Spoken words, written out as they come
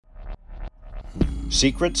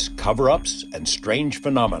Secrets, cover-ups, and strange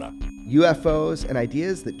phenomena. UFOs and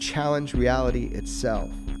ideas that challenge reality itself.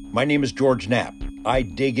 My name is George Knapp. I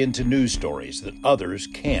dig into news stories that others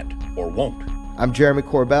can't or won't. I'm Jeremy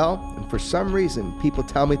Corbell, and for some reason, people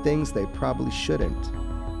tell me things they probably shouldn't.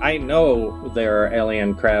 I know there are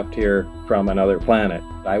alien craft here from another planet.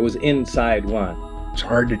 I was inside one. It's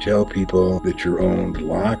hard to tell people that you're owned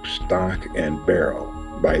lock, stock, and barrel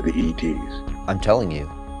by the ETs. I'm telling you,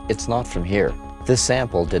 it's not from here. This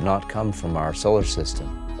sample did not come from our solar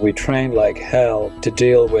system. We trained like hell to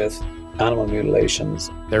deal with animal mutilations.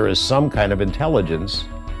 There is some kind of intelligence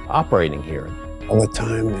operating here. All the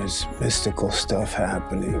time there's mystical stuff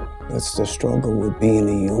happening. That's the struggle with being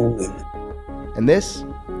a human. And this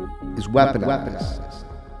is Weaponized.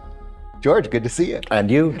 George, good to see you.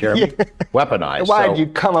 And you, Jeremy, Weaponized. Why did you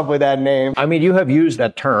come up with that name? I mean, you have used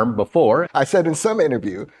that term before. I said in some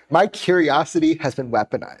interview, my curiosity has been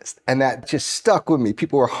weaponized. And that just stuck with me.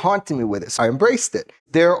 People were haunting me with it. So I embraced it.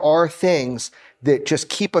 There are things that just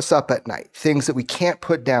keep us up at night, things that we can't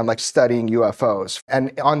put down, like studying UFOs.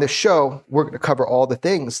 And on this show, we're going to cover all the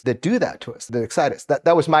things that do that to us, that excite us.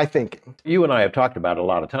 That was my thinking. You and I have talked about it a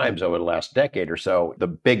lot of times over the last decade or so, the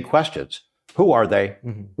big questions. Who are they?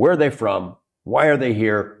 Mm-hmm. Where are they from? Why are they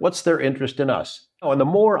here? What's their interest in us? Oh, and the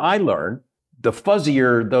more I learn, the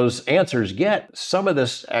fuzzier those answers get. Some of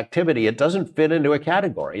this activity, it doesn't fit into a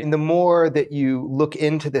category. And the more that you look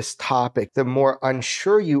into this topic, the more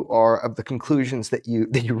unsure you are of the conclusions that you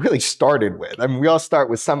really started with. I mean, we all start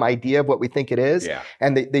with some idea of what we think it is. Yeah.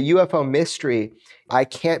 And the UFO mystery, I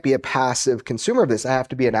can't be a passive consumer of this. I have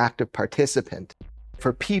to be an active participant.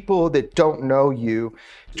 For people that don't know you,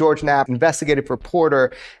 George Knapp, investigative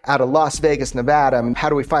reporter out of Las Vegas, Nevada. How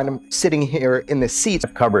do we find him sitting here in the seats?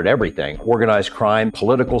 I've covered everything. Organized crime,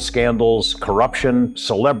 political scandals, corruption,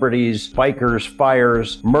 celebrities, bikers,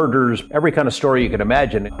 fires, murders, every kind of story you can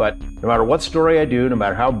imagine. But no matter what story I do, no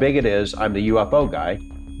matter how big it is, I'm the UFO guy.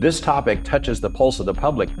 This topic touches the pulse of the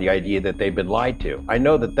public, the idea that they've been lied to. I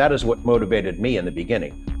know that is what motivated me in the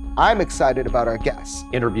beginning. I'm excited about our guests.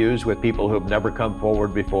 Interviews with people who have never come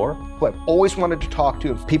forward before. Who I've always wanted to talk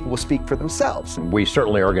to, if people will speak for themselves. We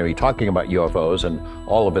certainly are going to be talking about UFOs and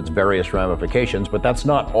all of its various ramifications, but that's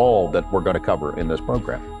not all that we're going to cover in this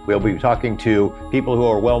program. We'll be talking to people who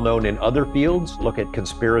are well known in other fields, look at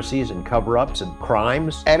conspiracies and cover-ups and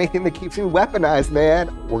crimes. Anything that keeps you weaponized,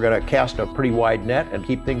 man. We're going to cast a pretty wide net and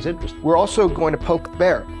keep things interesting. We're also going to poke the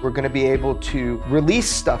bear. We're going to be able to release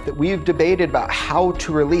stuff that we've debated about how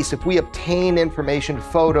to release. If we obtain information,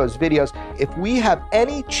 photos, videos, if we have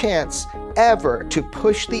any chance ever to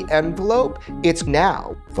push the envelope, it's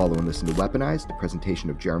now. Follow and listen to Weaponized, the presentation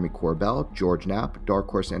of Jeremy Corbell, George Knapp, Dark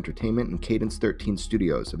Horse Entertainment, and Cadence 13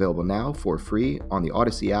 Studios. Available now for free on the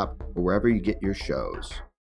Odyssey app or wherever you get your shows.